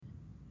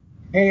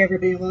Hey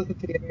everybody, welcome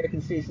to the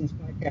American Cityzens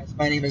podcast.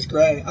 My name is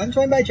Gray. I'm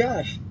joined by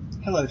Josh.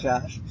 Hello,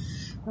 Josh.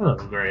 Hello,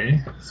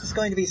 Gray. This is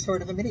going to be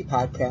sort of a mini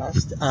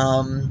podcast.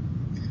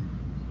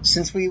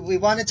 Since we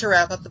wanted to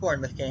wrap up the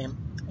Bournemouth game,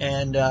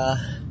 and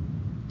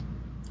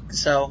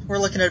so we're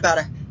looking at about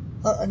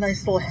a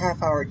nice little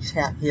half-hour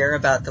chat here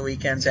about the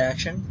weekend's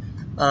action.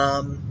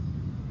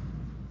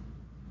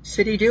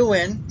 City do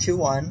win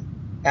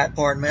 2-1 at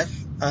Bournemouth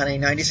on a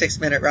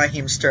 96-minute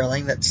Raheem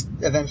Sterling that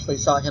eventually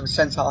saw him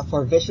sent off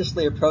for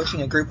viciously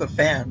approaching a group of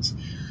fans.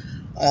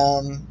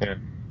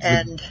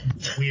 And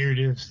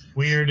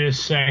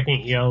weirdest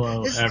second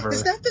yellow ever.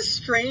 Is that the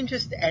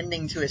strangest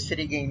ending to a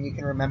City game you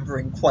can remember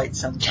in quite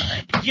some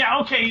time?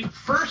 Yeah, okay,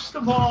 first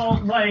of all,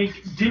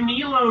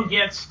 Danilo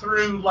gets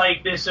through,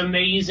 this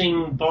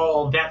amazing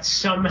ball that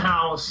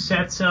somehow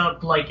sets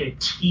up, a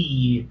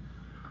tee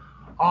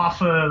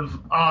off of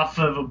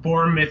a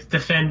Bournemouth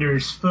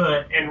defender's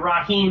foot, and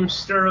Raheem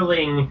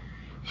Sterling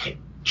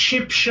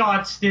chip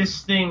shots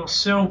this thing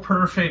so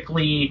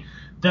perfectly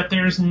that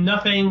there's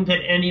nothing that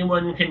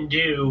anyone can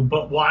do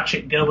but watch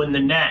it go in the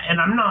net. And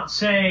I'm not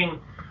saying,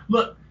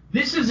 look,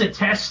 this is a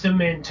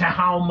testament to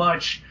how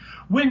much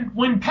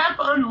when Pep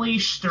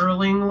unleashed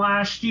Sterling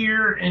last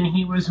year and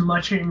he was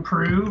much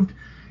improved,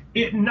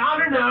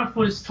 not enough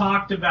was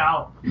talked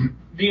about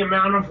the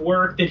amount of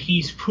work that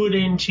he's put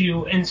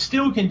into and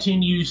still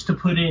continues to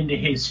put into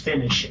his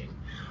finishing.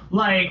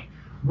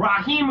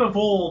 Raheem of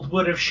old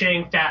would have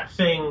shanked that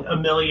thing a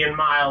million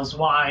miles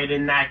wide,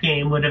 and that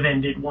game would have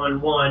ended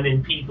 1-1,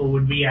 and people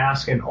would be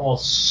asking all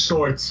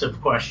sorts of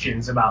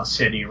questions about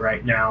City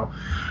right now.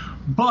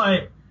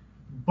 But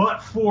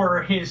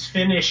for his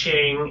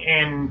finishing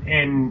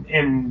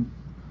and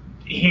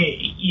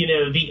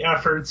the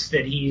efforts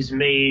that he's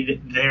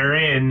made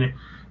therein,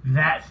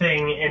 that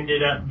thing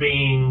ended up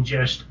being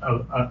just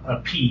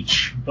a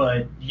peach.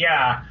 But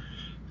yeah,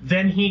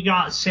 then he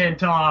got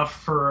sent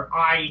off for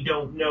I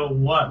don't know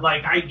what.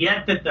 I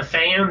get that the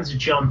fans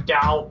jumped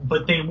out,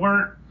 but they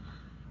weren't.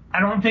 I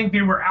don't think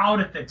they were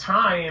out at the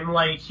time.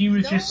 He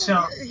was just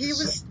so.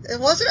 It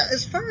wasn't,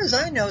 as far as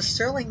I know,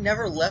 Sterling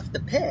never left the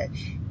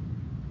pitch.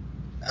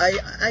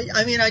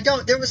 I mean,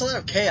 there was a lot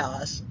of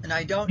chaos, and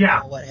I don't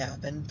know what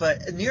happened,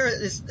 but near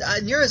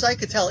as I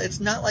could tell,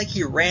 it's not like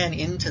he ran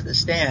into the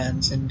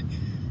stands and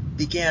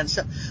began.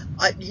 So,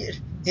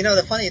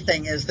 the funny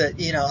thing is that,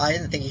 I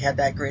didn't think he had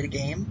that great a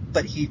game,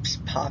 but he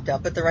popped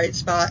up at the right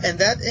spot,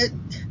 and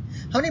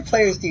how many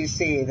players do you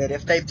see that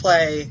if they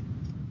play,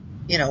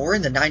 we're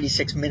in the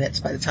 96 minutes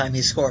by the time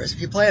he scores.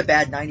 If you play a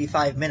bad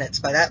 95 minutes,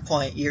 by that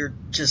point,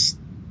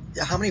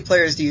 how many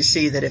players do you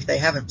see that if they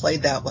haven't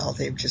played that well,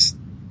 they've just,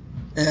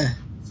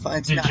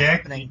 it's not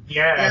happening.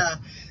 Yeah.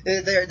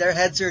 Their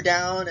heads are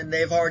down, and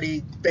they've already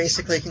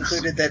basically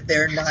concluded that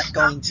they're not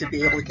going to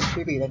be able to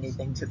contribute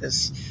anything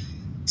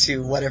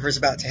to whatever's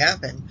about to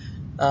happen.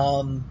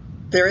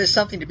 There is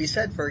something to be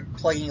said for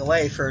plugging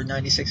away for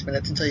 96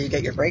 minutes until you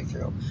get your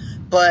breakthrough.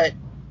 But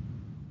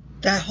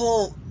that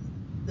whole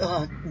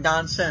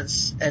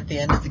nonsense at the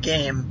end of the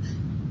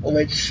game,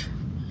 which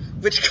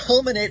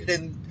culminated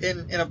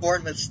in a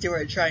Bournemouth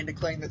steward trying to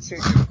claim that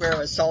Sergio Aguero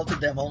assaulted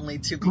them, only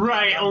to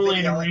retract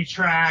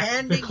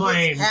the claim,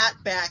 handing his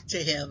hat back to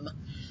him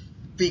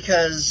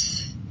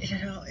because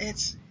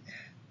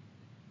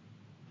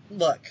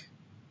look.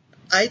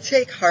 I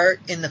take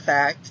heart in the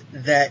fact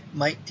that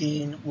Mike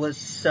Dean was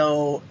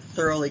so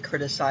thoroughly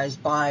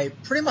criticized by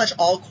pretty much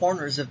all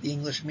corners of the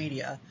English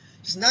media.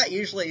 It's not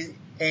usually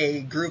a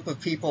group of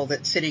people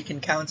that City can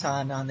count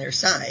on their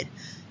side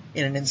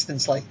in an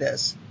instance like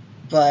this.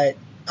 But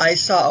I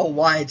saw a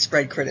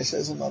widespread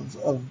criticism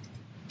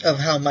of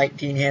how Mike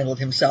Dean handled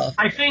himself.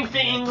 I think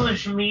the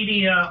English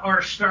media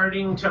are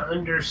starting to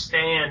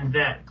understand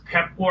that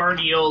Pep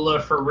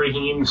Guardiola for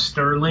Raheem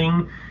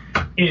Sterling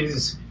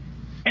is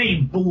a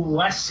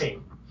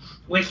blessing.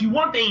 You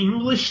want the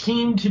English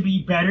team to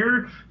be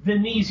better,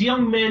 then these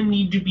young men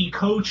need to be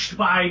coached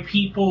by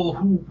people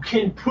who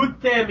can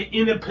put them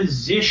in a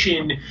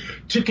position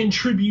to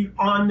contribute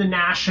on the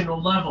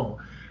national level.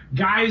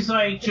 Guys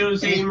like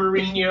Jose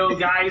Mourinho,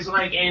 guys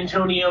like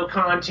Antonio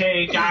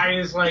Conte,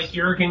 guys like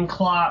Jurgen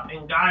Klopp,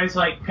 and guys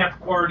like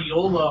Pep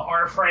Guardiola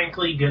are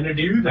frankly going to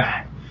do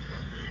that.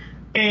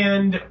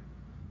 And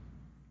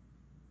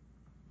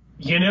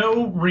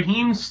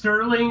Raheem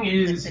Sterling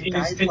is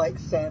guys like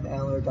Sam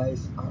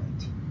Allardyce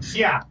aren't.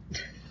 Yeah.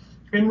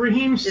 And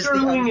Raheem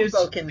Sterling is the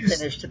unspoken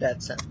finish to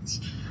that sentence.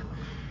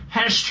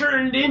 Has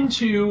turned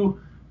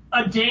into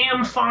a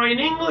damn fine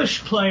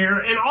English player,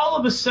 and all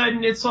of a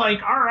sudden it's all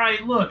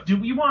right, look, do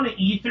we want to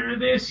ether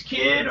this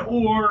kid,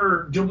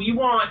 or do we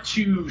want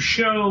to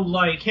show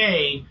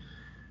hey,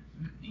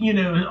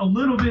 a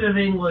little bit of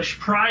English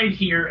pride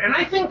here? And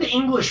I think the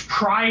English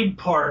pride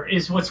part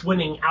is what's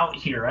winning out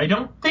here. I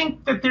don't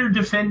think that they're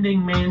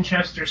defending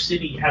Manchester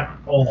City at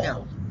all.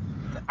 No.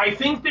 I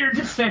think they're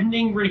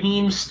defending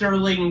Raheem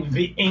Sterling,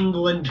 the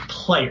England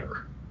player.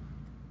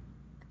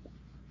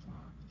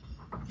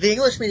 The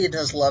English media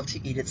does love to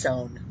eat its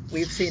own.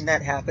 We've seen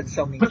that happen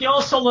so many times. But they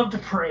also love to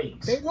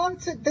praise. They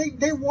want to.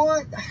 They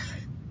want.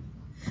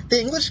 The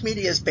English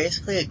media is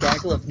basically a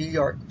gaggle of New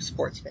York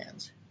sports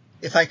fans,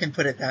 if I can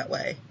put it that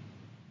way.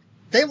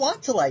 They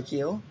want to like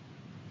you.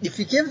 If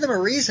you give them a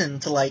reason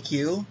to like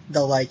you,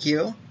 they'll like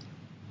you.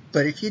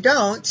 But if you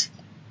don't,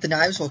 the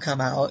knives will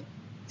come out,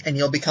 and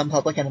you'll become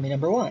public enemy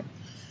number one.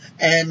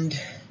 And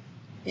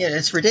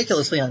it's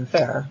ridiculously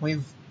unfair.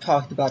 We've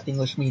talked about the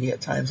English media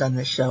at times on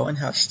this show and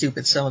how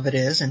stupid some of it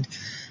is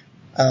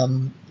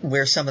and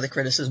where some of the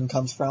criticism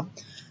comes from.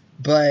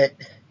 But,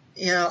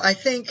 I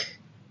think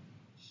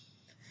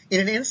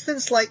in an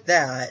instance like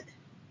that,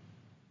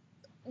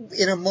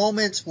 in a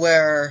moment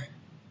where,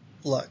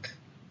 look,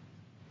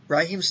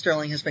 Raheem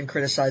Sterling has been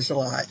criticized a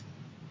lot,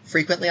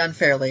 frequently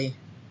unfairly,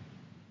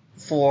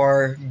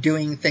 for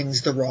doing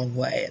things the wrong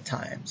way at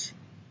times.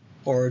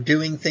 Or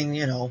doing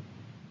things,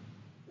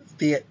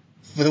 be it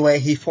for the way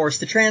he forced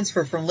the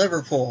transfer from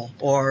Liverpool,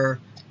 or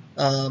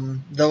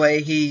the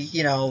way he,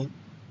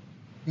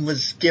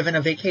 was given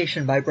a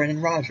vacation by Brendan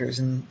Rodgers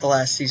in the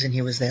last season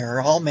he was there,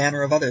 or all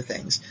manner of other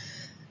things.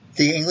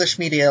 The English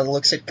media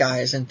looks at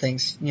guys and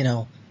thinks,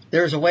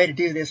 there's a way to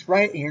do this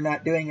right and you're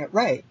not doing it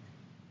right.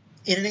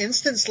 In an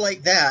instance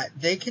like that,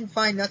 they can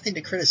find nothing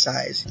to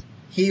criticize.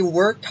 He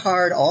worked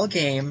hard all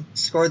game,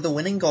 scored the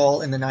winning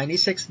goal in the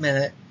 96th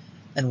minute,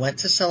 and went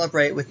to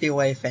celebrate with the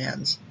away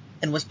fans,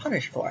 and was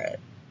punished for it.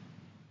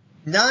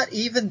 Not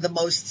even the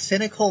most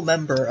cynical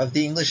member of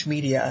the English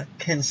media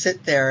can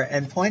sit there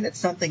and point at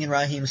something in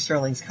Raheem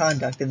Sterling's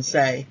conduct and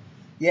say,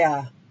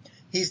 yeah,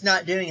 he's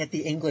not doing it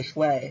the English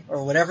way,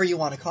 or whatever you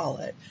want to call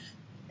it.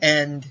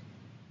 And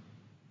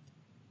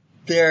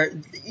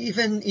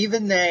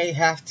even they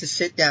have to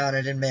sit down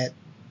and admit,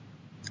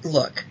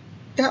 look,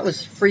 that was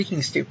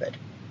freaking stupid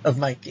of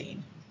Mike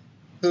Dean,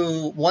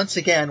 who once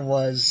again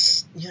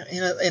was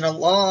in a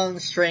long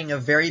string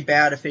of very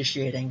bad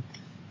officiating.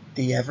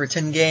 The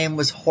Everton game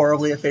was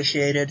horribly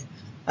officiated.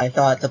 I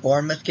thought the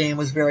Bournemouth game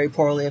was very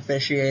poorly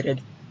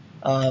officiated.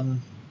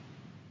 And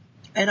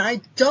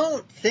I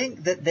don't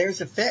think that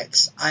there's a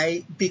fix.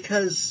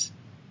 Because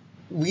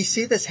we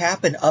see this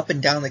happen up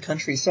and down the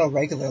country so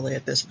regularly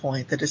at this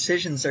point. The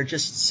decisions are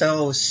just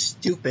so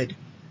stupid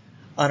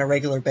on a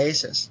regular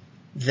basis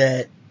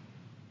that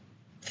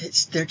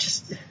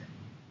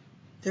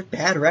they're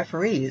bad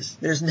referees.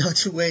 There's no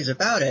two ways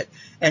about it.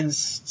 And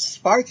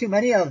far too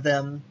many of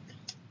them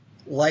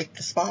like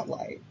the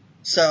spotlight.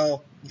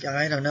 So,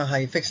 I don't know how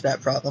you fix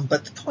that problem,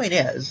 but the point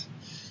is,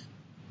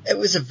 it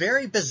was a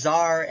very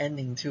bizarre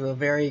ending to a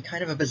very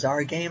kind of a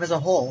bizarre game as a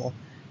whole.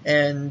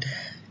 And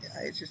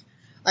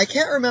I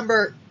can't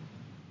remember,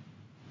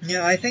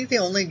 I think the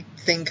only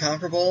thing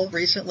comparable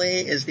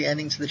recently is the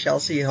ending to the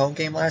Chelsea home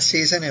game last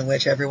season, in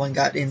which everyone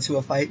got into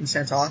a fight and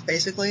sent off,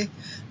 basically.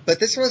 But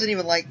this wasn't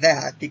even like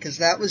that, because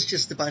that was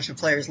just a bunch of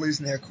players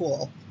losing their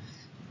cool.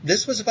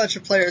 This was a bunch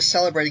of players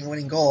celebrating a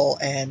winning goal,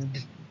 and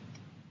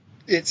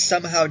it's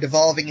somehow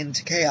devolving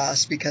into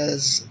chaos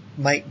because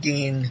Mike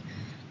Dean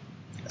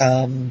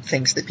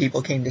thinks that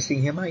people came to see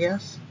him, I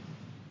guess.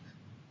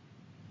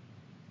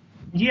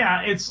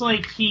 Yeah, it's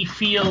like he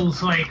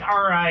feels like,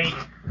 all right,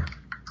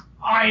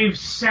 I've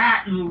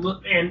sat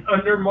and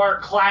under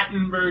Mark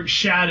Clattenburg's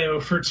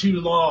shadow for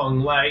too long.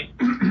 Like,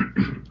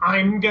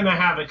 I'm going to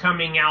have a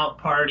coming out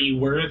party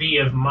worthy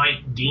of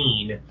Mike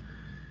Dean.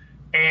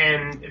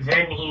 And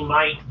then he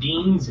Mike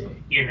Deans it,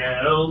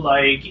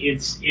 Like,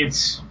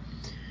 it's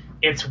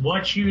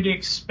what you'd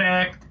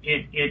expect.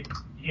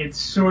 It's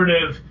sort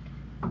of,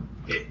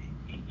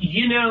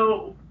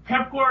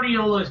 Pep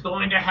Guardiola is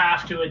going to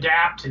have to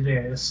adapt to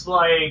this.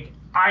 Like,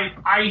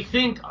 I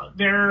think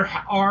there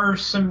are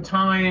some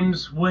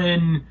times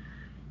when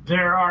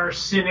there are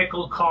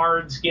cynical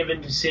cards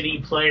given to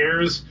City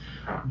players,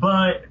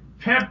 but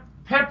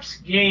Pep's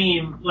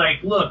game,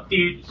 like, look,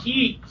 dude,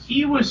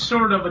 he was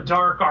sort of a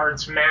dark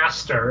arts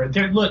master.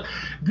 Look,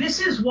 this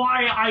is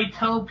why I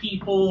tell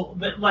people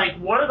that, like,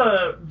 one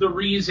of the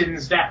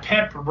reasons that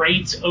Pep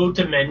rates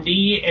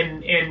Otamendi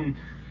and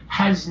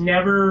has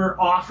never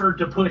offered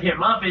to put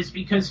him up is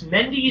because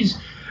Mendy's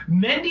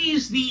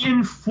the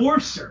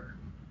enforcer.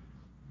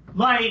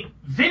 Like,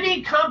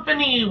 Vinny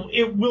Company,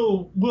 it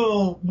will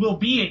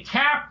be a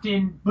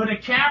captain, but a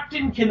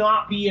captain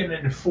cannot be an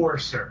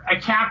enforcer. A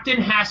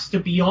captain has to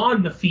be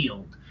on the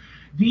field.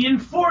 The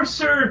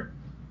enforcer,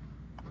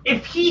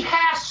 if he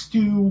has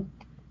to,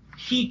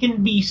 he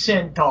can be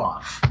sent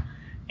off.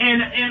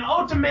 And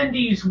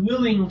Otamendi's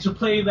willing to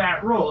play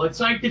that role. It's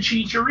like the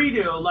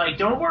Chicharito, like,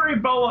 don't worry,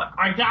 Boa,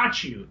 I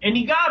got you. And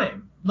he got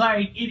him.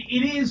 Like,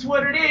 it is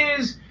what it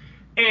is,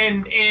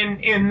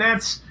 and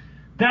that's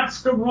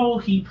the role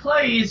he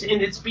plays,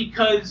 and it's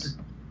because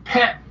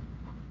Pep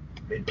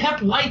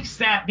likes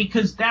that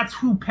because that's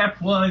who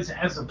Pep was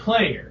as a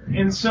player.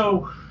 And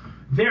so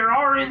there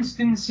are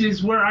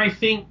instances where I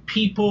think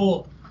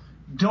people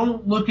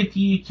don't look at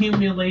the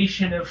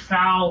accumulation of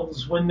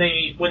fouls when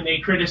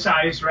they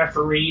criticize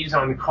referees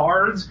on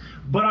cards,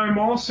 but I'm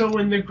also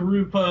in the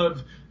group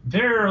of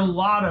there are a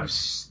lot of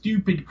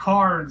stupid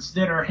cards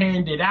that are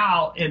handed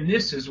out, and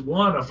this is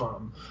one of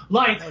them.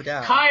 Like no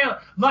doubt.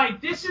 Kyle,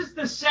 like this is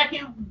the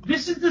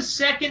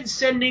second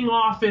sending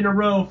off in a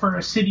row for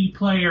a City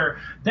player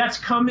that's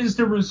come as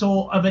the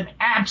result of an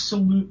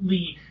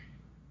absolutely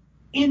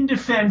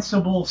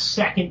indefensible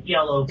second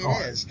yellow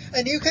card. It is.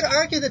 And you could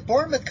argue that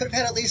Bournemouth could have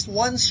had at least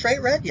one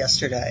straight red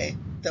yesterday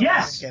that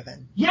wasn't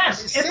given.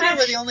 Yes, City and that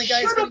were the only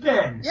guys should have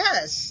been.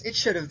 Yes, it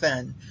should have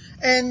been.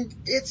 And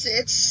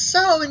it's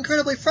so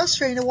incredibly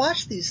frustrating to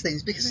watch these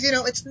things because,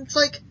 it's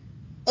like,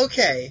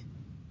 okay,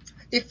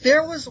 if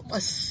there was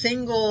a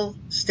single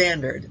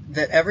standard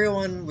that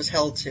everyone was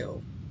held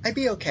to, I'd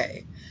be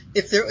okay.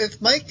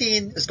 If Mike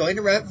Dean is going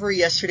to referee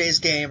yesterday's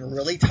game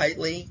really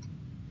tightly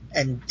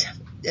and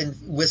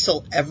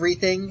whistle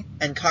everything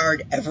and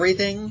card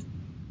everything,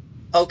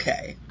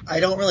 okay. I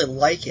don't really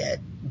like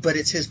it, but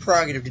it's his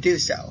prerogative to do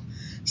so.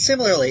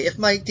 Similarly, if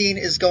Mike Dean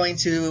is going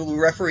to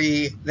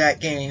referee that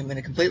game in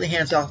a completely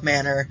hands-off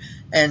manner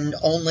and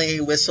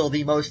only whistle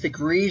the most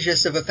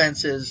egregious of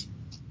offenses,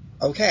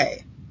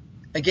 okay.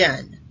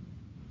 Again,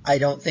 I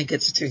don't think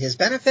it's to his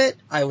benefit.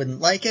 I wouldn't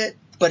like it,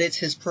 but it's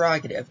his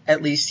prerogative.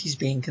 At least he's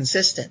being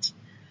consistent.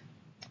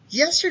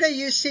 Yesterday,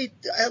 you see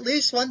at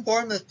least one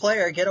Bournemouth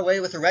player get away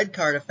with a red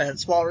card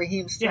offense, while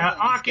Raheem Sterling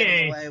is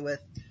getting away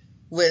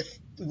with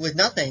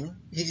nothing.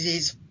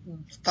 He's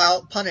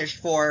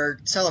punished for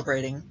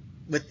celebrating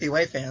with the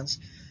away fans.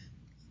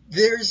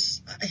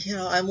 There's,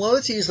 I'm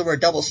loath to use the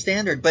word double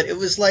standard, but it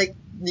was like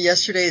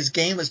yesterday's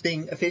game was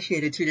being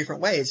officiated two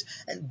different ways,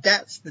 and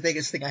that's the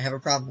biggest thing I have a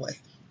problem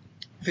with.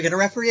 If you're going to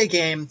referee a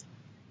game,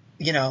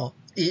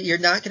 you're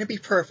not going to be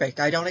perfect.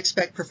 I don't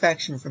expect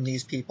perfection from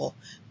these people,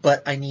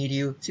 but I need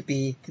you to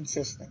be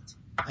consistent.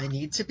 I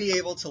need to be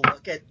able to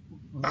look at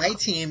my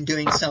team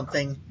doing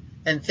something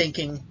and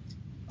thinking,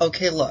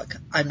 okay, look,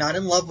 I'm not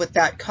in love with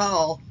that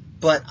call,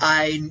 but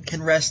I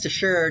can rest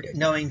assured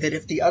knowing that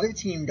if the other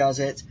team does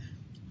it,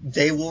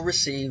 they will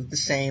receive the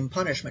same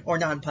punishment or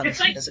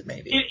non-punishment as it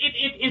may be.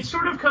 It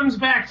sort of comes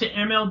back to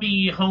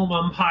MLB home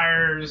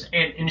umpires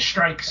and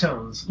strike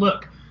zones.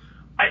 Look,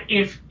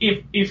 if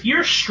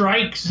your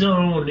strike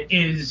zone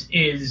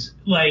is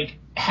like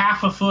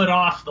half a foot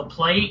off the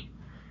plate,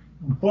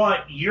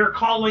 but you're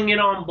calling it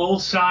on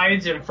both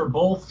sides and for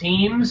both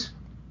teams,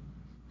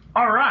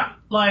 all right,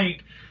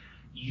 like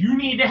you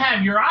need to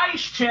have your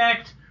eyes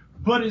checked,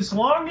 but as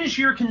long as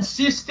you're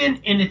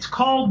consistent and it's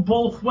called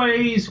both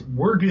ways,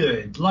 we're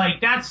good. Like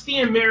that's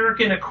the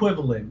American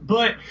equivalent.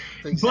 But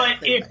if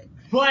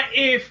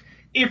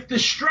the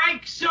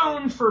strike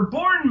zone for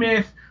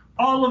Bournemouth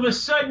all of a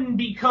sudden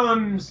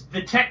becomes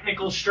the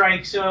technical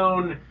strike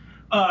zone,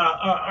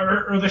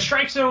 or the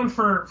strike zone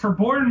for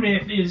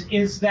Bournemouth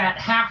is that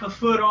half a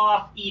foot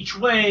off each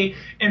way,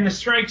 and the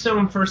strike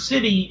zone for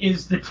City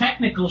is the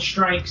technical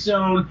strike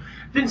zone,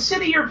 then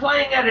City are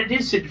playing at a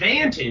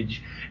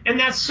disadvantage. And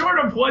that's sort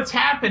of what's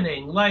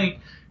happening.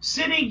 Like,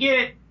 City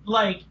get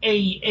like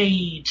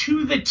a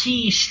to the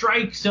T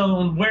strike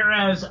zone,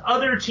 whereas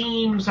other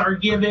teams are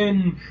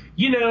given,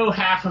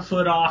 half a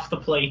foot off the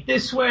plate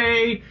this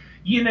way.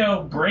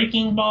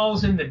 Breaking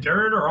balls in the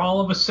dirt are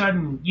all of a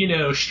sudden,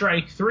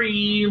 strike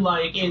three.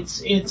 Like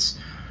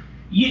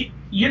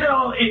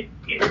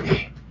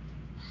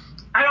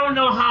I don't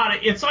know how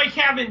to. It's like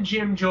having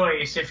Jim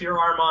Joyce if you're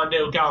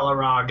Armando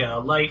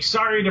Galarraga. Like,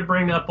 sorry to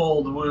bring up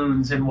old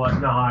wounds and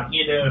whatnot,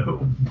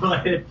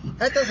 but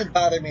that doesn't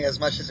bother me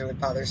as much as it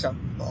would bother some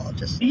people.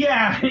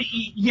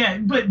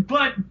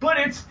 But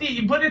it's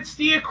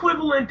the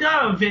equivalent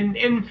of,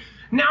 and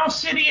now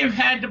City have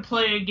had to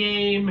play a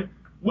game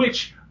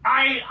which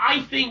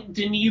I think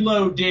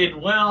Danilo did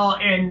well,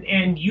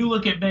 and you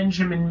look at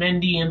Benjamin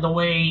Mendy and the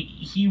way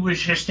he was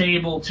just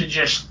able to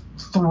just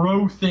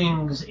throw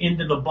things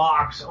into the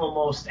box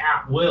almost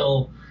at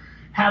will.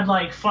 Had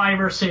like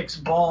 5 or 6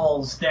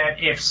 balls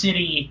that if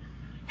City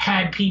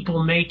had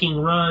people making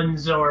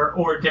runs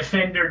or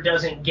defender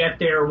doesn't get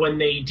there when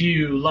they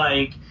do,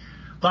 like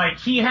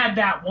he had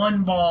that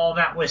one ball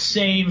that was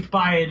saved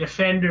by a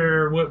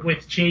defender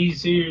with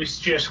Jesus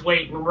just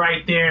waiting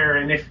right there,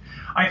 and if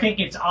I think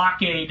it's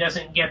Ake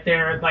doesn't get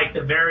there at like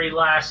the very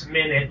last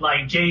minute,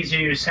 like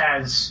Jesus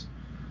has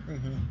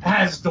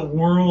the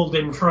world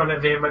in front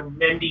of him, and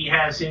Mendy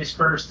has his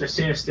first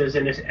assist as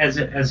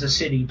a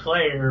City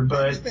player.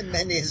 But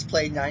Mendy has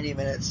played 90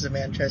 minutes as a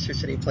Manchester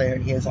City player,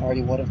 and he is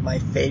already one of my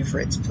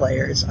favorite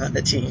players on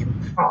the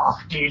team. Oh,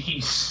 dude,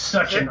 he's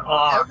such an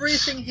ox.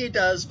 Everything he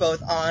does,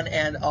 both on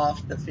and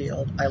off the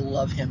field, I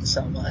love him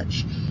so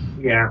much.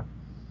 Yeah.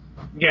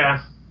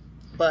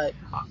 But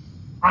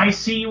I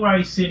see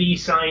why City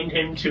signed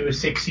him to a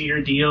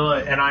 6-year deal,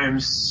 and I am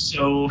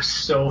so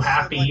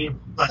happy.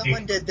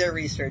 Someone did their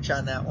research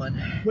on that one.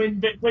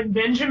 When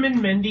Benjamin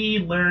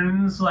Mendy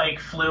learns like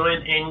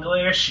fluent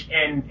English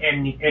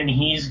and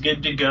he's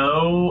good to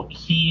go,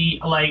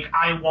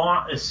 I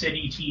want a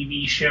City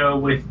TV show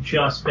with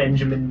just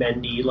Benjamin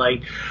Mendy.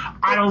 Like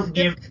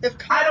if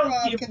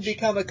Karpov can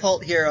become a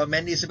cult hero,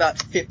 Mendy's about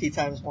 50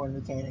 times more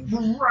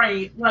entertaining.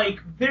 Right,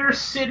 like they're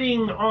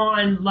sitting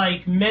on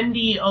like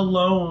Mendy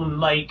alone,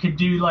 like could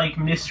do like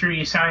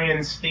Mystery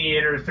Science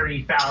Theater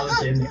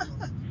 3000.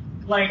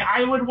 Like,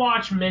 I would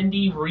watch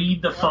Mendy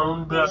read the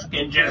phone book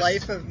and just...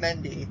 Life of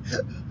Mendy.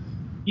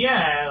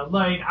 Yeah,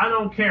 like, I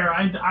don't care.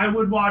 I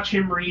would watch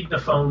him read the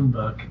phone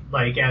book,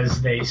 like,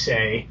 as they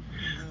say.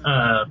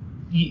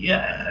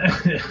 Yeah.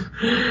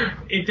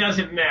 It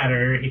doesn't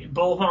matter.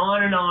 Both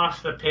on and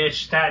off the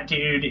pitch, that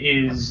dude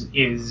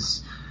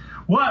is...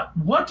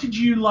 What did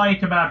you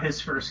like about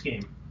his first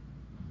game?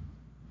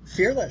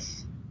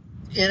 Fearless.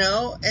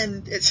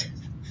 And it's...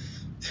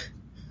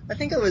 I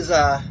think it was...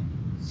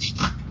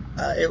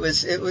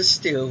 It was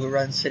Stu who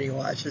runs City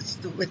Watch. It's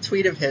a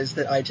tweet of his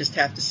that I just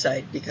have to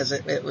cite because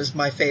it was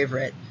my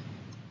favorite.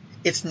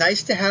 It's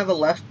nice to have a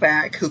left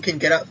back who can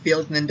get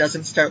upfield and then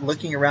doesn't start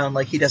looking around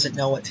like he doesn't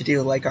know what to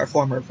do, like our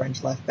former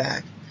French left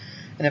back.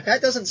 And if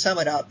that doesn't sum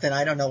it up, then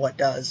I don't know what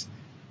does.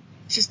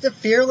 Just a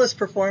fearless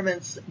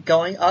performance,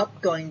 going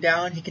up, going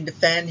down. He can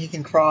defend, he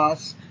can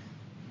cross.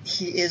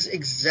 He is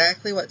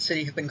exactly what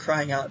City have been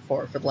crying out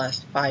for the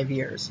last 5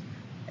 years.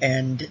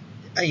 And,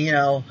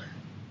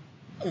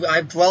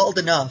 I've dwelled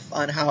enough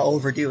on how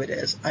overdue it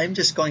is. I'm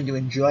just going to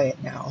enjoy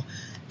it now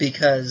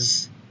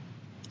because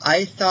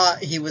I thought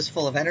he was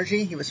full of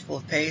energy, he was full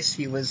of pace,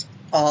 he was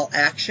all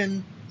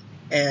action,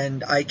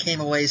 and I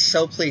came away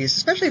so pleased,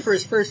 especially for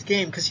his first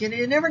game, because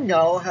you never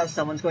know how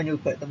someone's going to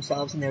acquit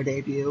themselves in their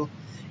debut.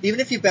 Even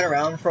if you've been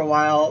around for a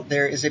while,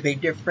 there is a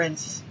big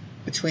difference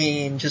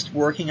between just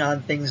working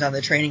on things on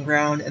the training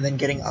ground and then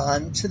getting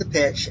on to the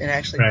pitch and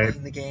actually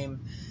playing the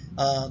game.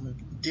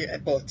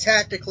 Both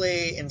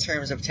tactically, in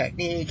terms of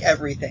technique,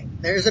 everything.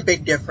 There's a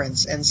big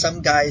difference, and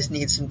some guys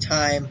need some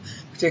time,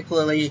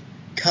 particularly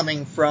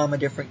coming from a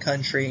different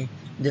country,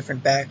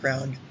 different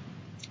background.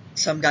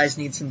 Some guys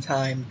need some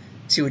time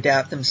to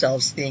adapt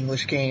themselves to the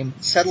English game,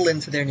 settle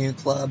into their new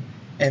club,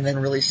 and then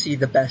really see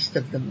the best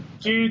of them.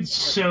 Dude's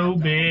so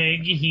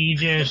big, he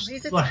just,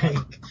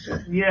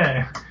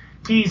 yeah.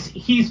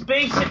 He's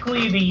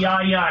basically the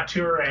Yaya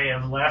Toure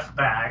of left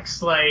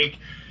backs. Like,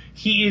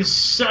 he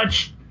is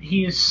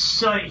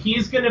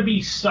going to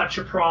be such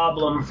a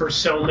problem for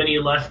so many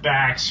left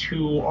backs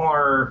who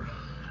are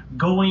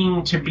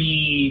going to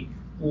be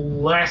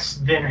less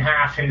than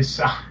half his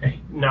size.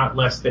 Not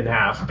less than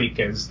half,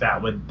 because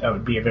that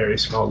would be a very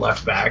small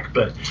left back.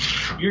 But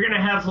you're going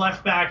to have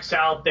left backs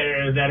out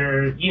there that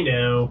are,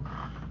 5'10",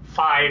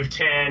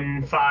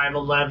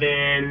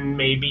 5'11",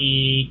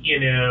 maybe,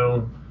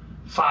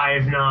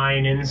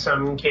 5'9" in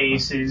some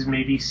cases,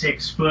 maybe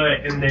 6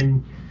 foot, and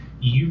then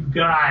you've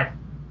got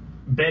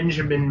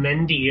Benjamin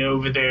Mendy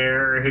over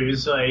there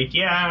who's like,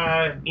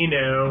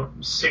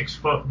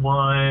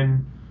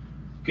 6'1",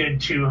 good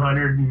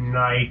 200, and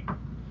I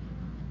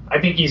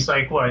think he's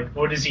like,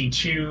 what is he,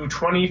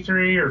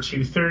 223 or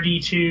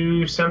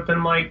 232,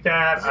 something like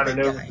that? I don't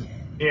know.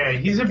 Yeah,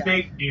 he's a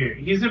big dude.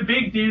 He's a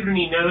big dude, and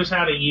he knows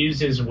how to use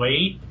his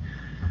weight.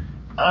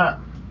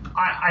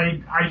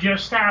 I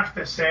just have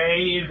to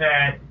say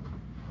that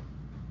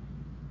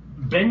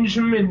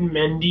Benjamin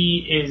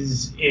Mendy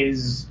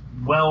is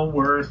well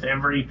worth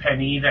every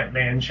penny that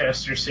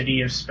Manchester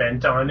City have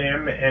spent on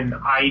him, and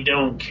I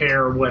don't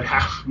care what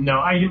happens. No,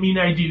 I mean,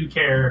 I do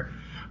care,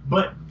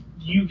 but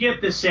you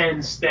get the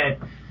sense that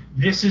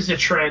this is a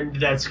trend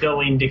that's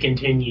going to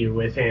continue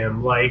with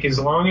him. Like, as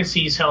long as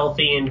he's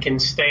healthy and can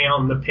stay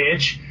on the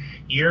pitch,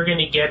 you're going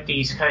to get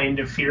these kind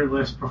of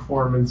fearless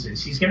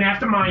performances. He's going to have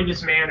to mind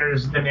his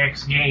manners the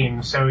next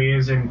game so he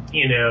isn't,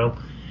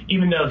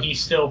 even though he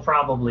still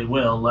probably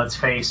will, let's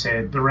face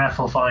it, the ref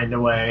will find a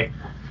way.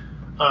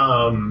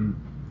 But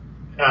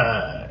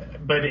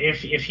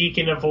if he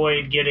can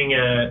avoid getting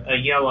a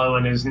yellow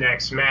in his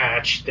next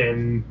match,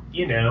 then,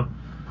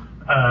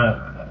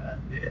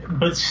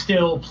 but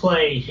still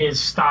play his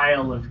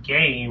style of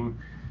game,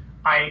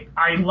 I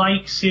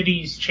like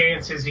City's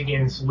chances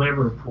against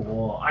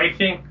Liverpool. I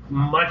think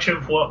much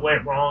of what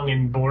went wrong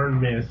in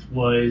Bournemouth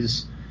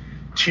was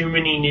too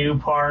many new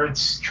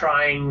parts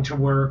trying to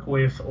work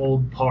with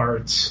old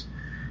parts,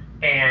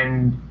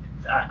 and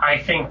I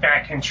think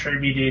that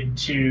contributed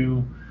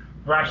to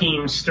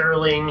Raheem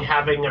Sterling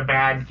having a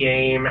bad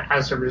game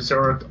as a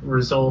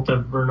result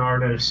of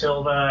Bernardo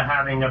Silva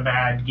having a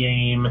bad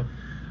game.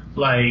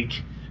 Like,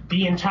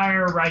 the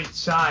entire right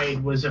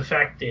side was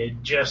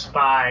affected just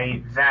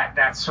by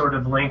that sort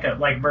of link up.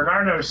 Like,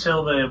 Bernardo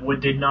Silva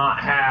did not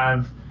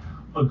have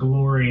a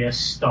glorious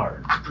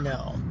start.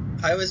 No.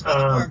 I was much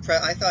more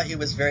impressed. I thought he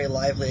was very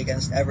lively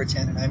against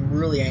Everton, and I'm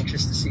really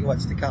anxious to see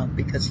what's to come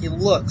because he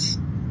looks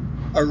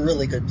a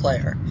really good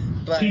player.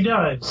 But he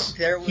does.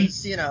 There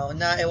was,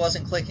 it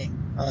wasn't clicking.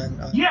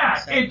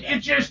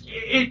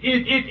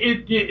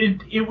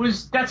 It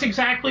was. That's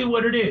exactly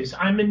what it is.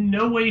 I'm in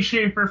no way,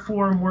 shape, or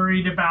form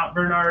worried about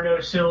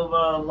Bernardo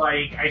Silva.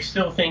 Like, I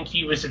still think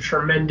he was a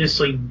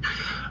tremendously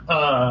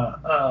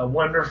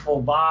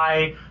wonderful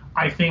buy.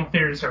 I think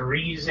there's a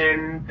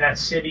reason that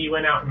City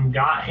went out and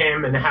got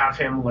him and have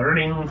him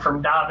learning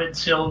from David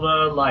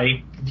Silva.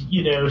 Like,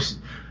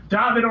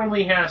 David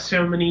only has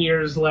so many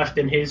years left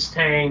in his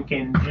tank,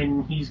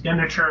 and he's going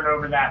to turn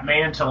over that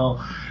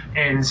mantle.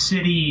 And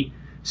City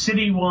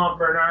want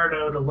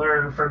Bernardo to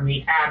learn from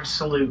the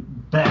absolute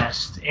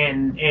best,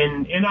 and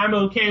I'm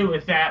okay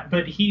with that.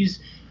 But he's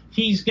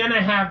going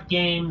to have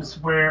games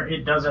where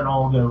it doesn't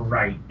all go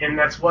right, and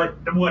that's what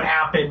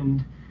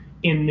happened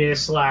in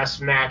this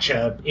last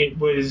matchup. It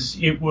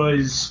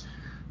was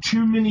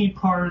too many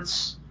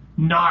parts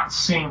not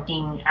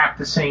syncing at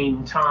the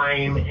same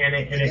time, and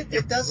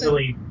it doesn't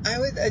really.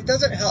 It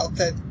doesn't help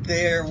that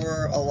there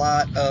were a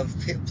lot of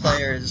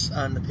players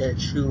on the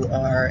pitch who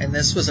are, and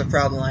this was a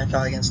problem I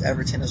thought against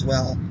Everton as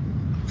well,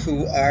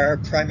 who are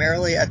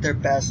primarily at their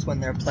best when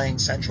they're playing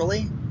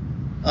centrally.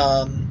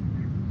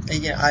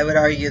 I would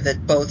argue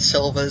that both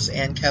Silva's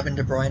and Kevin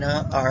De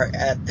Bruyne are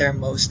at their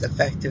most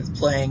effective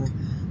playing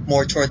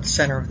more toward the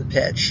center of the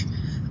pitch.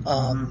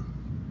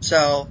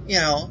 So,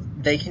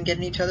 they can get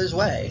in each other's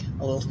way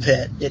a little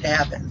bit. It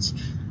happens.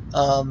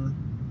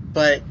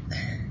 But,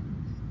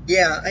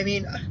 yeah, I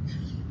mean,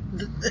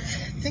 the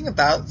thing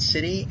about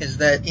City is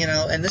that,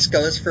 and this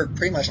goes for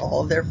pretty much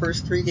all of their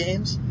first 3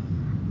 games,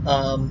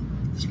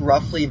 it's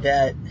roughly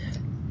that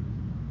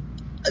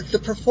the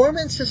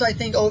performances, I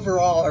think,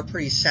 overall are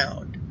pretty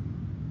sound.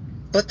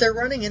 But they're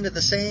running into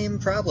the same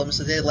problems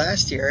that they did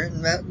last year,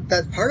 and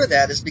that part of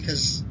that is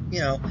because,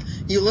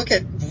 you look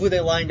at who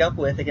they lined up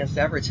with against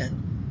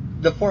Everton.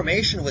 The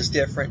formation was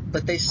different,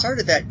 but they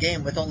started that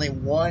game with only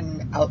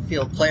one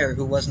outfield player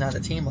who wasn't on the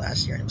team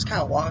last year, and it was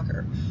Kyle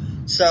Walker.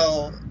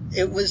 So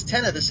it was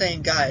 10 of the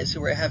same guys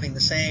who were having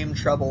the same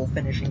trouble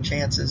finishing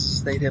chances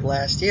as they did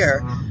last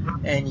year.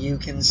 And you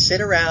can sit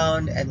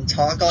around and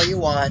talk all you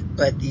want,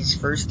 but these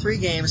first 3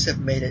 games have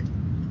made it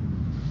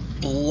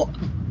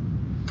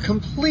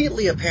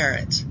completely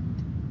apparent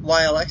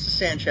why Alexis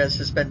Sanchez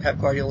has been Pep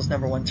Guardiola's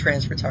number 1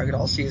 transfer target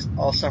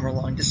all summer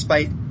long,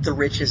 despite the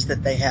riches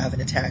that they have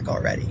in attack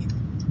already.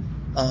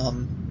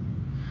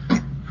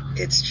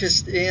 It's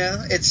just,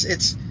 I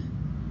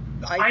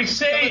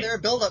say some of their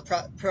build-up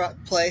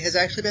play has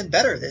actually been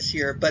better this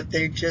year, but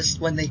they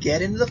just, when they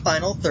get into the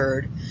final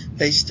third,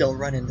 they still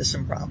run into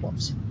some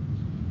problems.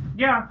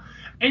 Yeah,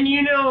 and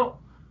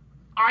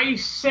I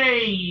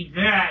say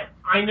that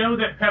I know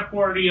that Pep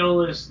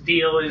Guardiola's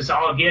deal is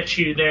I'll get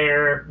you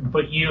there,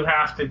 but you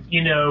have to,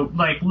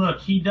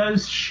 look, he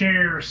does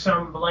share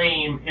some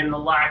blame in the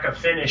lack of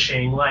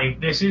finishing.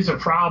 Like, this is a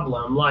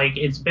problem. Like,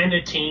 it's been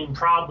a team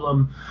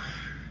problem.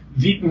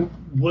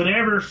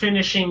 Whatever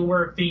finishing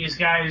work these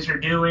guys are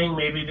doing,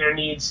 maybe there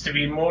needs to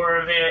be more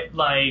of it.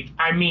 Like,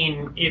 I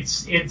mean,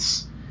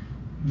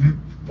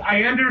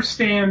 I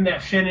understand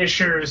that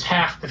finishers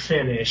have to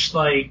finish.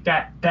 Like,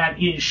 that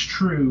is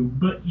true.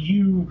 But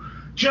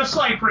just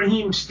like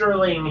Raheem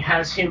Sterling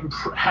has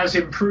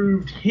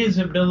improved his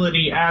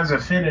ability as a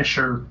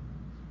finisher,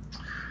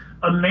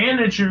 a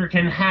manager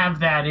can have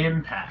that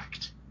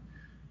impact.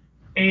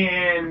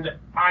 And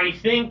I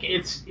think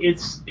it's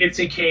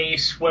a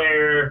case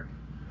where,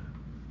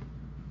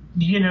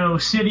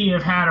 City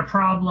have had a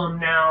problem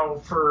now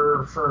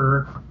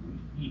for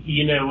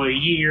a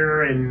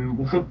year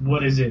and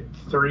what is it,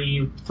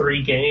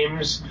 three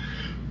games.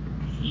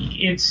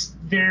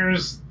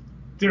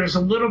 There's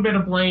a little bit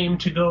of blame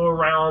to go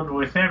around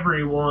with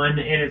everyone,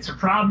 and it's a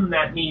problem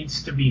that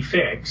needs to be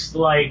fixed.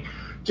 Like,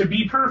 to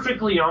be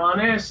perfectly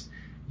honest,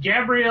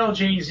 Gabriel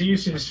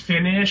Jesus'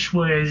 finish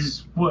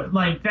was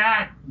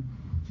that.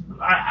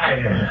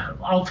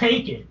 I'll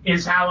take it,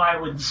 is how I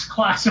would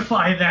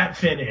classify that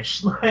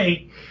finish.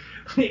 Like,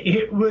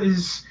 it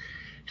was.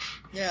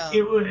 Yeah.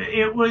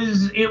 It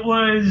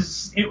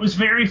was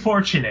very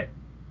fortunate.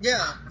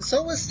 Yeah.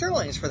 So was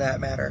Sterling's, for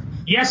that matter.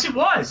 Yes, it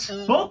was.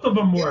 Both of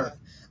them were.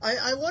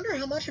 I wonder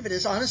how much of it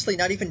is honestly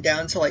not even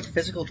down to like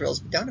physical drills,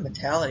 but down to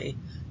mentality.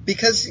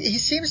 Because he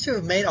seems to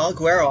have made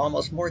Aguero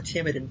almost more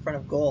timid in front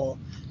of goal.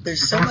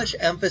 There's so much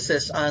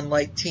emphasis on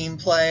like team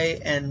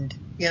play and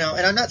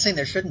and I'm not saying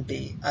there shouldn't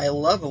be. I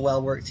love a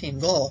well-worked team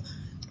goal.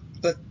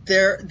 But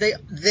he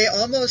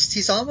almost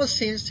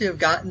seems to have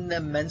gotten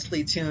them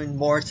mentally tuned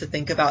more to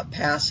think about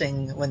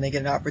passing when they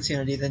get an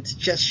opportunity than to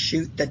just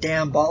shoot the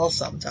damn ball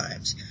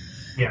sometimes.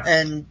 Yeah.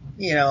 And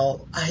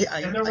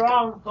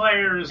wrong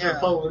players are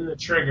pulling the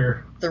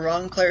trigger. The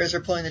wrong players are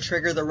pulling the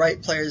trigger. The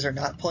right players are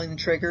not pulling the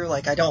trigger.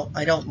 Like, I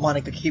don't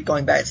want to keep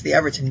going back to the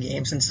Everton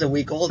game since it's a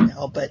week old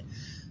now, but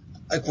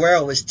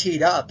Aguero was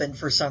teed up, and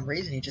for some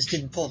reason he just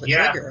didn't pull the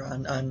trigger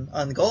on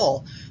the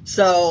goal.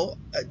 So,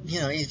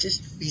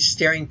 he's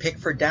staring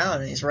Pickford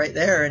down, and he's right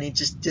there, and he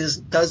just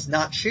does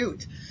not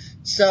shoot.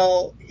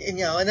 So,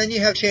 and then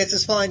you have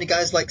chances falling to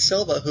guys like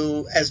Silva,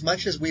 who, as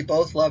much as we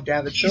both love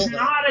David Silva, he's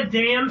not a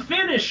damn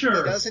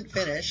finisher. He doesn't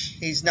finish.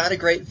 He's not a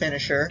great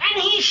finisher.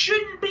 And he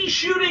shouldn't be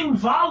shooting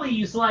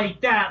volleys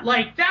like that.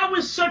 Like, that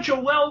was such a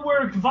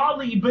well-worked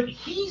volley, but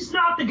he's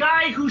not the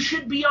guy who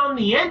should be on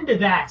the end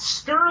of that.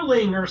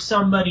 Sterling or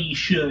somebody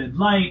should.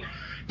 Like,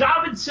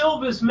 David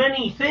Silva's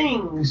many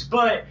things,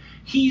 but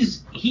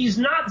he's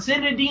not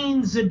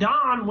Zinedine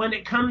Zidane when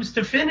it comes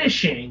to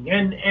finishing.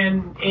 And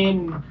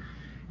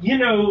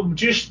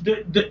just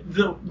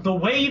the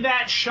way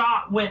that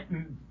shot went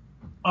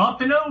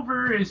up and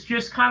over is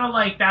just kind of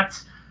like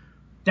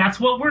that's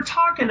what we're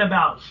talking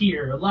about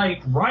here.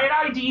 Like, right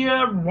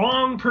idea,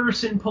 wrong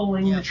person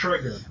pulling the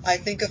trigger. I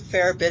think a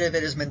fair bit of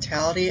it is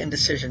mentality and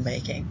decision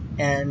making,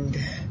 and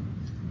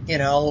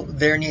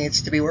there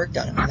needs to be work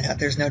done on that.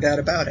 There's no doubt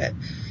about it.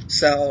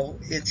 So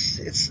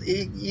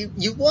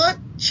you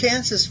want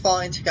chances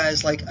falling to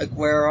guys like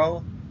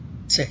Aguero,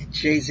 to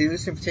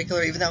Jesus in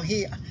particular, even though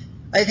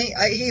I think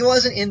he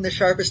wasn't in the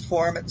sharpest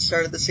form at the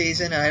start of the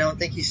season, and I don't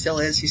think he still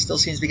is. He still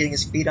seems to be getting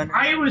his feet under him.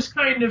 I was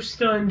kind of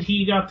stunned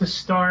he got the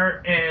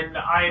start, and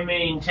I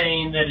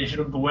maintain that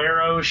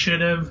Aguero should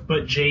have,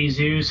 but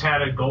Jesus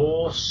had a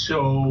goal,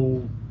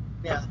 so...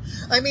 Yeah.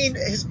 I mean,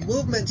 his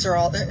movements are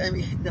all...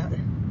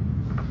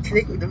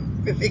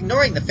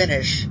 ignoring the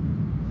finish,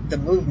 the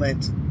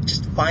movement,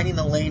 just finding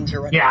the lane to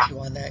run into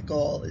on that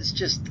goal is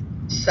just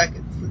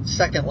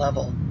second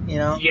level,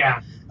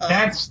 Yeah.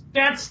 That's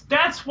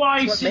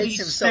why City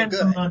spent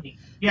the money.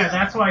 Yeah,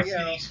 that's why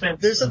City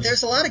spent the money.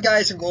 There's a lot of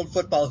guys in world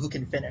football who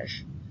can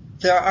finish.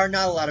 There are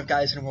not a lot of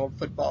guys in world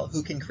football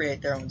who can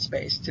create their own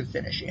space to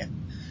finish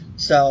in.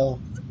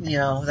 So,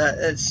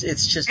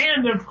 it's just...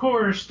 And, of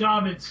course,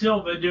 David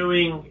Silva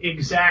doing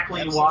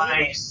exactly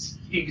why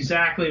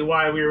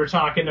we were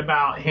talking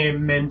about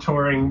him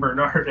mentoring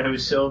Bernardo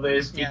Silva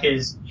is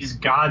because he's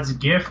God's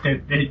gift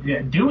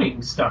at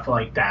doing stuff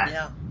like that.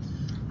 Yeah.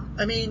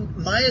 I mean,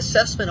 my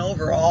assessment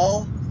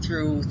overall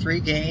through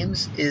 3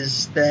 games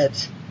is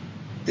that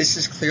this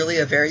is clearly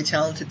a very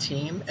talented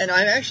team, and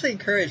I'm actually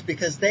encouraged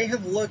because they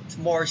have looked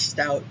more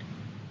stout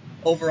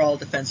overall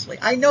defensively.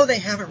 I know they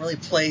haven't really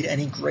played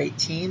any great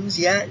teams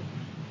yet,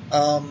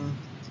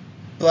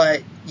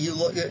 but you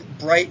look at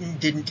Brighton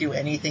didn't do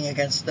anything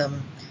against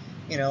them.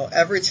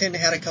 Everton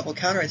had a couple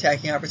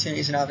counterattacking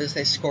opportunities, and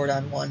obviously they scored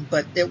on one,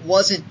 but it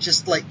wasn't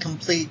just like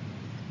complete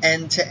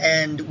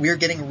end-to-end, we're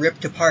getting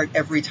ripped apart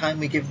every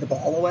time we give the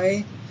ball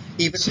away.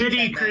 Even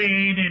City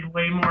created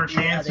way more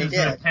chances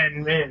than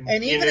 10 men.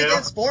 And even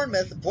against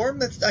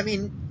Bournemouth, I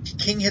mean,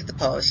 King hit the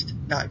post.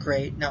 Not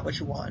great, not what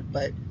you want,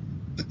 but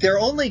their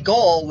only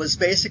goal was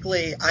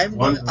basically, I'm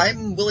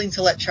willing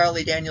to let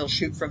Charlie Daniels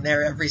shoot from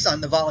there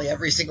on the volley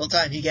every single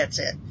time he gets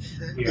it.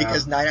 Yeah.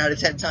 Because 9 out of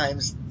 10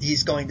 times,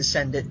 he's going to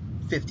send it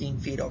 15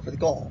 feet over the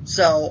goal.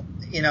 So,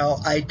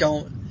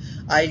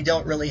 I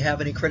don't really have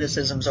any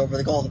criticisms over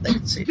the goal that they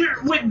can see.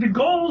 With the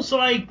goals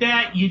like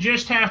that, you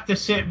just have to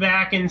sit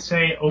back and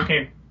say,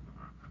 okay.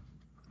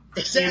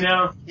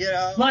 Exactly.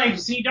 Like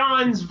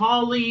Zidane's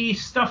volley,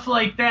 stuff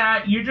like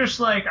that. You're just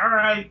like, all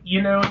right,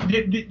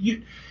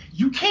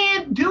 you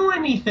can't do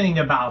anything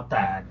about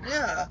that.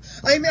 Yeah.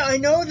 I mean, I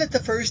know that the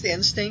first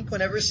instinct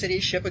whenever City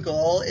ship a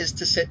goal is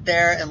to sit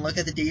there and look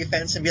at the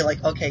defense and be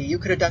like, okay, you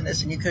could have done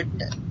this and you could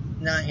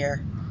not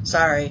here.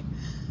 Sorry.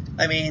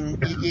 I mean,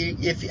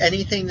 if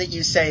anything that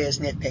you say is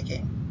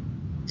nitpicking,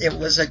 it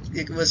was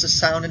a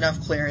sound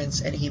enough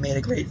clearance, and he made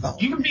a great foul.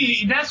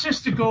 That's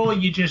just a goal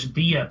you just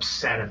be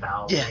upset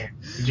about. Yeah, man.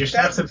 You just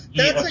that's a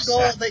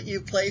goal that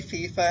you play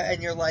FIFA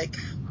and you're like,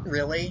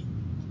 really,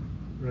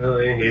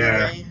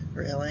 yeah,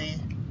 really.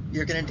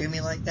 You're gonna do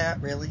me like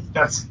that, really?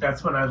 That's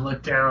when I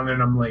look down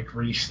and I'm like,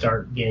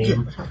 restart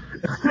game.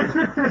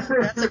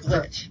 That's a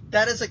glitch.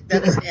 That is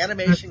an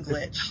animation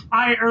glitch.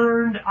 I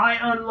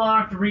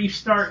unlocked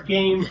restart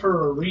game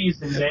for a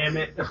reason, damn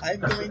it. I'm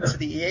going to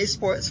the EA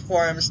Sports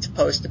forums to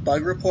post a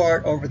bug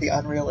report over the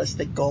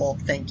unrealistic goal.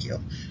 Thank you.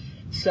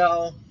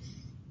 So,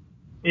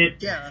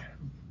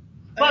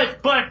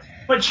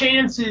 But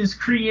chances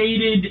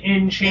created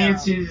and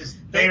chances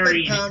buried.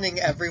 They've been pounding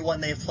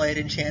everyone they've played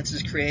and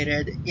chances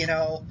created.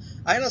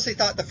 I honestly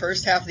thought the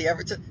first half of the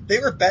Everton, they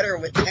were better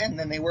with 10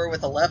 than they were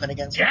with 11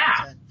 against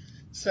Everton.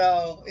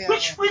 So,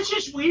 Which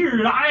is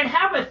weird. I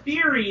have a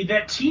theory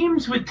that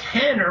teams with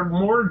 10 are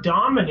more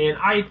dominant.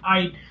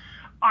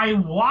 I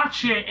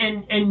watch it,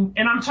 and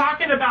I'm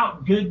talking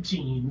about good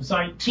teams,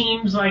 like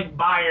teams like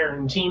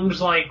Bayern,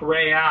 teams like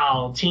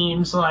Real,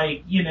 teams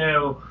like,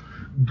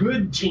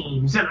 good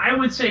teams. And I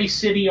would say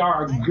City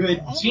are a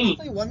good team.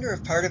 I wonder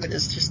if part of it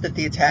is just that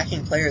the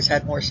attacking players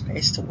had more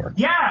space to work.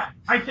 Yeah,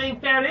 I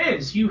think that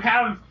is. You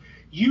had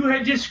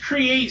just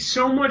create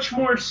so much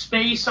more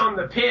space on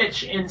the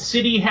pitch, and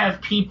City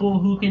have people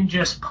who can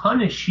just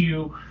punish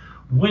you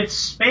with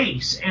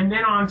space. And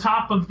then on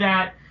top of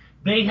that,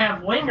 they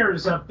have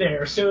wingers up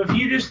there. So if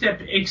you just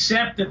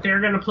accept that they're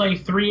going to play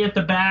 3 at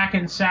the back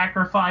and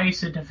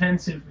sacrifice a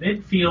defensive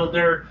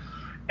midfielder,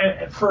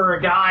 for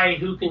a guy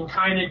who can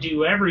kind of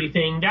do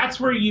everything. That's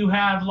where you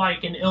have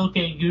like an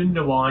Ilkay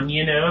Gundogan,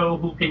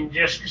 who can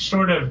just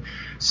sort of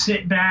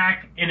sit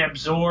back and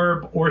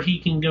absorb, or he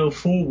can go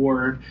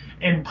forward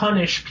and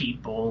punish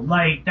people.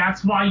 Like,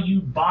 that's why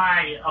you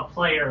buy a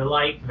player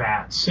like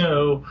that.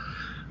 So,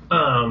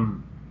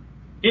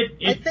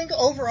 I think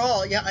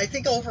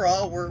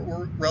overall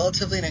we're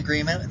relatively in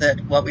agreement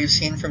that what we've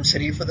seen from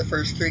City for the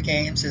first 3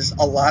 games is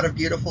a lot of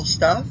beautiful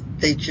stuff.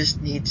 They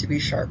just need to be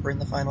sharper in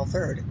the final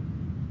third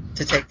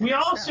to take the We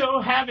next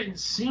also step. haven't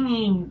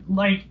seen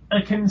like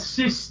a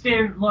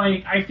consistent,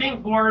 like, I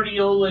think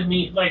Guardiola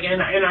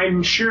and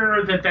I'm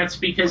sure that that's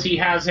because he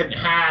hasn't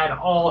had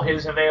all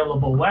his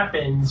available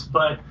weapons,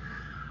 but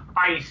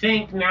I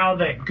think now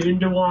that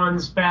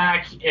Gundogan's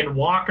back and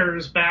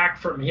Walker's back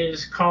from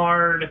his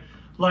card,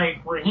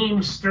 like,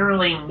 Raheem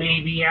Sterling may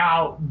be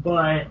out,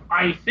 but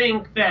I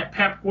think that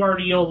Pep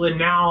Guardiola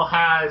now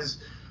has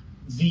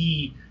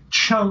the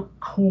chunk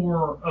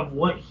core of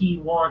what he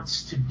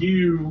wants to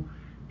do,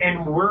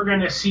 and we're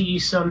going to see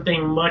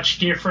something much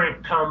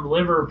different come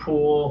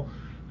Liverpool.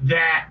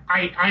 That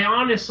I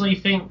honestly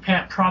think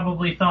Pep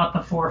probably thought the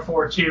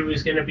 4-4-2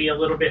 was going to be a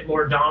little bit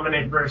more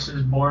dominant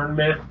versus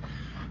Bournemouth.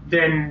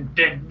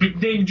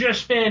 They've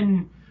just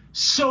been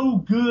so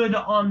good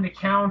on the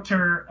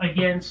counter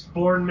against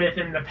Bournemouth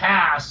in the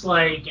past,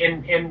 like,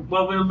 and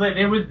what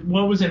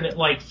was it,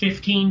 like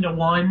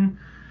 15-1?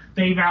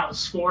 They've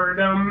outscored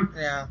them,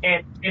 Yeah.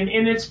 and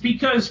it's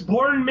because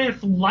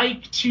Bournemouth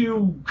like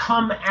to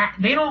come at.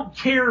 They don't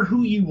care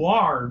who you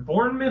are.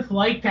 Bournemouth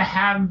like to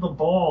have the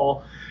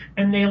ball,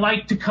 and they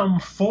like to come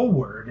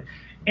forward.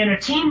 And a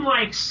team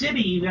like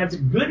City that's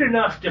good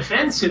enough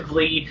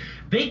defensively,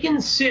 they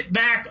can sit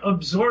back,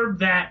 absorb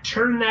that,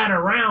 turn that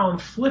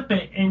around, flip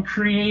it, and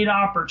create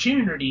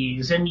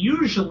opportunities. And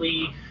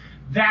usually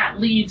that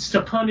leads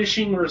to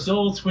punishing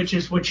results, which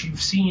is what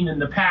you've seen in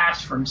the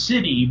past from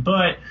City.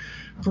 But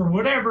for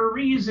whatever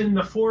reason,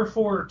 the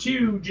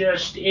 4-4-2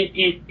 just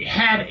it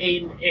had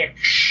an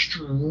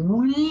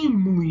extremely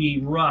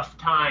rough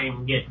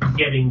time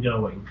getting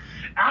going.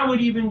 I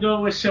would even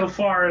go so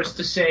far as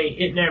to say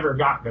it never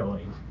got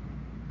going.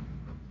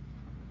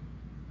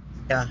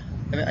 Yeah,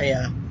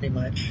 pretty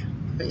much.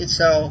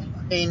 So,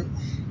 I mean,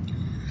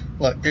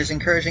 look, there's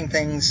encouraging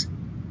things.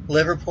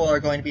 Liverpool are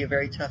going to be a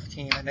very tough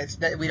team, and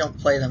we don't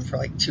play them for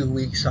like 2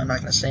 weeks, so I'm not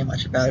going to say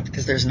much about it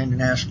because there's an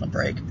international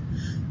break.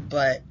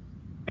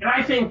 And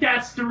I think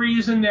that's the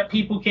reason that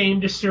people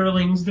came to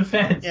Sterling's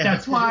defense. Yeah.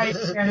 That's why I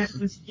said it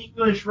was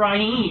English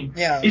Raheem.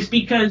 Yeah. Is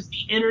because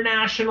the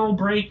international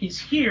break is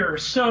here.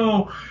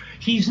 So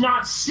he's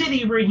not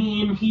City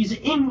Raheem, he's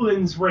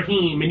England's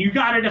Raheem, and you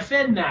got to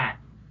defend that.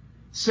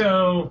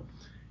 So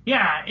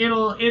yeah,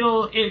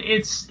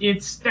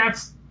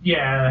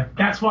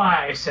 that's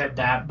why I said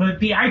that.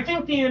 But I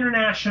think the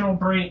international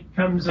break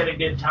comes at a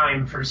good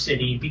time for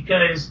City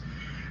because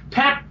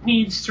Pep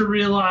needs to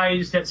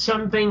realize that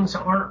some things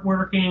aren't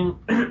working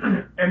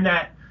and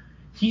that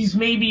he's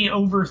maybe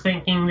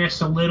overthinking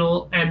this a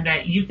little, and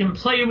that you can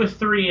play with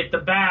 3 at the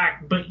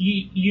back, but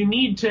you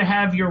need to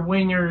have your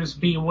wingers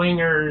be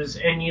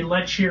wingers, and you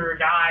let your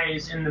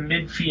guys in the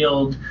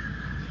midfield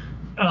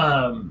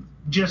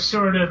just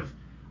sort of.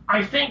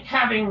 I think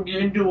having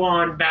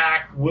Gundogan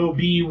back will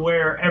be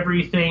where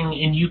everything,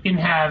 and you can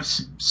have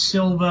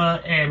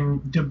Silva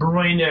and De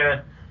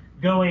Bruyne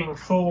going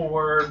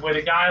forward with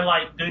a guy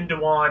like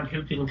Gundogan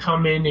who can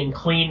come in and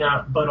clean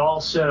up, but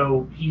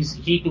also he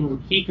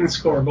can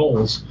score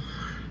goals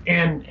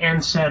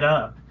and set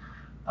up.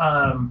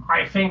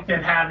 I think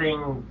that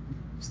having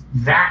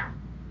that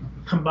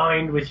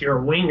combined with your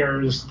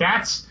wingers,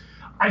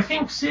 I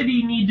think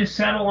City need to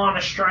settle on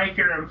a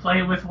striker and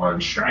play with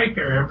one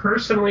striker. And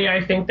personally,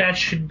 I think that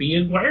should be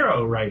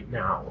Aguero right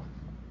now.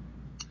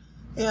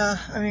 Yeah,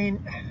 I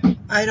mean,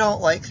 I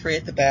don't like 3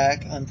 at the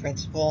back on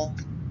principle.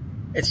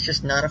 It's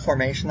just not a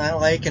formation I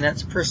like, and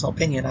that's a personal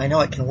opinion. I know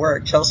it can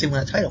work. Chelsea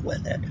won a title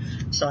with it.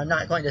 So I'm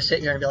not going to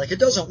sit here and be like, it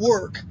doesn't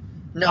work.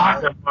 No.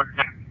 Tottenham are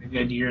having a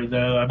good year,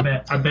 though. I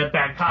bet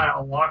that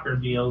Kyle Walker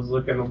deal is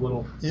looking a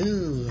little...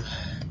 Ooh.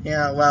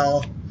 Yeah,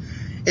 well,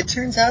 it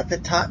turns out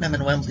that Tottenham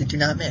and Wembley do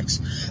not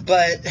mix.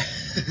 But,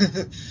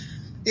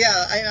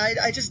 yeah,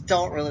 I just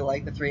don't really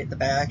like the 3 at the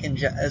back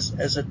and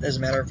as a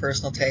matter of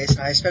personal taste. And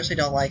I especially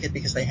don't like it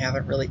because they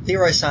haven't really...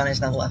 Leroy Sané's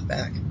not a left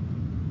back.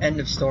 End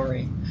of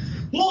story.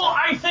 Well,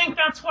 I think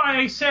that's why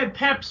I said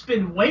Pep's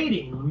been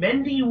waiting.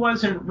 Mendy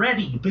wasn't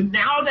ready, but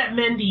now that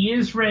Mendy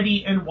is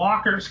ready and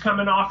Walker's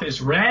coming off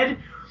his red,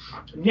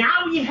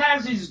 now he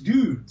has his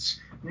dudes.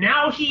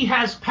 Now he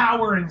has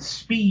power and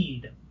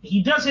speed.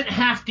 He doesn't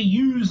have to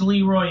use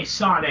Leroy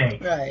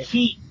Sané. Right.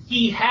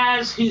 He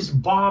has his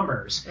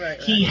bombers. Right.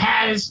 He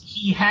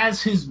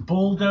has his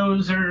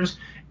bulldozers,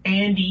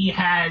 and he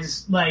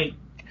has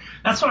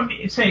that's what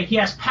I'm saying. He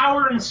has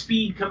power and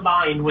speed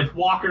combined with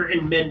Walker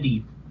and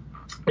Mendy.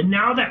 And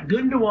now that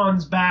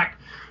Gundogan's back,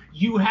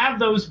 you have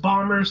those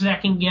bombers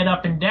that can get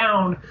up and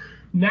down.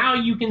 Now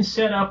you can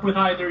set up with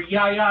either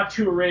Yaya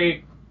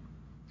Touré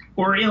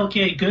or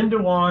Ilkay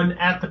Gundogan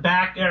at the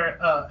back,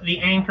 the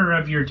anchor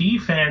of your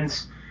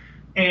defense,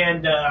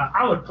 And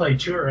I would play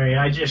Toure.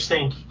 I just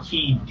think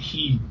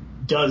he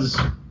does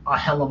a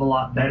hell of a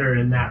lot better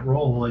in that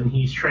role, and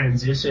he's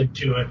transitioned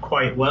to it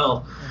quite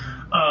well.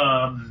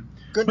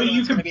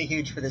 Gundogan's going to be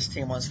huge for this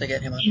team once they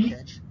get him on the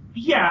pitch.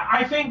 Yeah,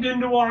 I think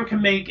Gundogan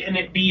can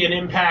be an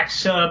impact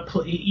sub.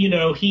 You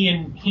know, he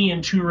and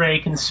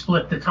Toure can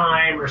split the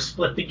time or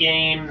split the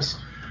games,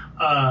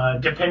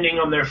 depending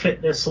on their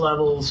fitness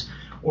levels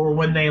or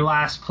when they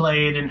last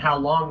played and how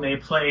long they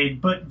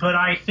played. But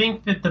I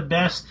think that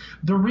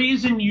the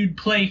reason you'd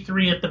play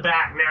three at the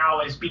back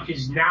now is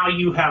because now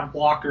you have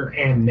Walker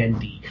and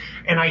Mendy.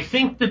 And I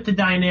think that the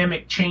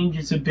dynamic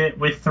changes a bit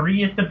with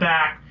three at the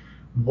back,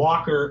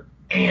 Walker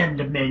and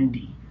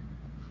Mendy.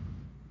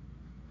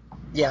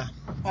 Yeah,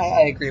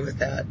 I agree with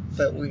that.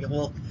 But we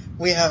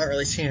haven't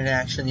really seen it in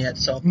action yet,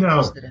 so I'm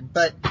interested in.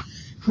 But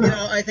you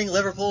know, I think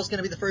Liverpool is going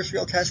to be the first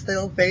real test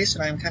they'll face,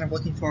 and I'm kind of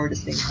looking forward to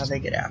seeing how they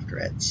get after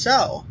it.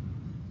 So,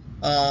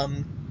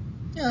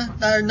 yeah,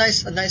 a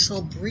nice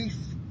little brief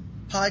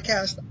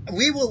podcast.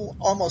 We will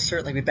almost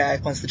certainly be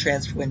back once the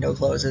transfer window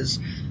closes.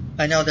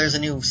 I know there's a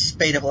new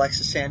spate of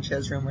Alexis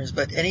Sanchez rumors,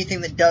 but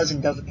anything that does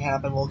and doesn't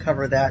happen, we'll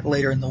cover that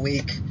later in the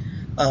week.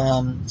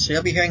 So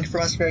you'll be hearing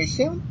from us very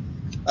soon.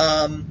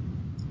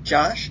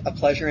 Josh, a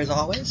pleasure as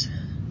always.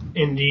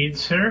 Indeed,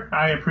 sir.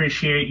 I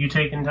appreciate you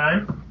taking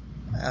time.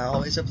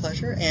 Always a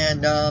pleasure.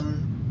 And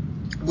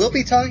we'll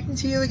be talking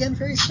to you again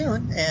very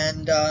soon.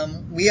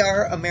 And we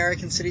are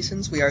American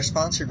Citizens. We are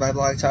sponsored by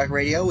Blog Talk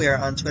Radio. We are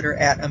on Twitter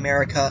at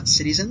America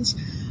Cityzens.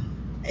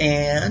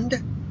 And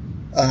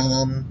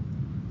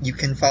you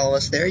can follow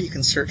us there. You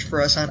can search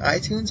for us on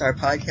iTunes. Our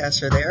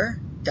podcasts are there.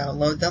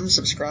 Download them,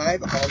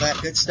 subscribe, all that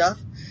good stuff.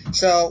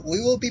 So we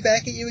will be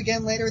back at you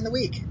again later in the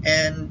week.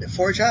 And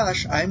for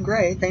Josh, I'm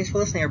Gray. Thanks for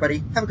listening,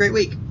 everybody. Have a great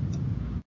week.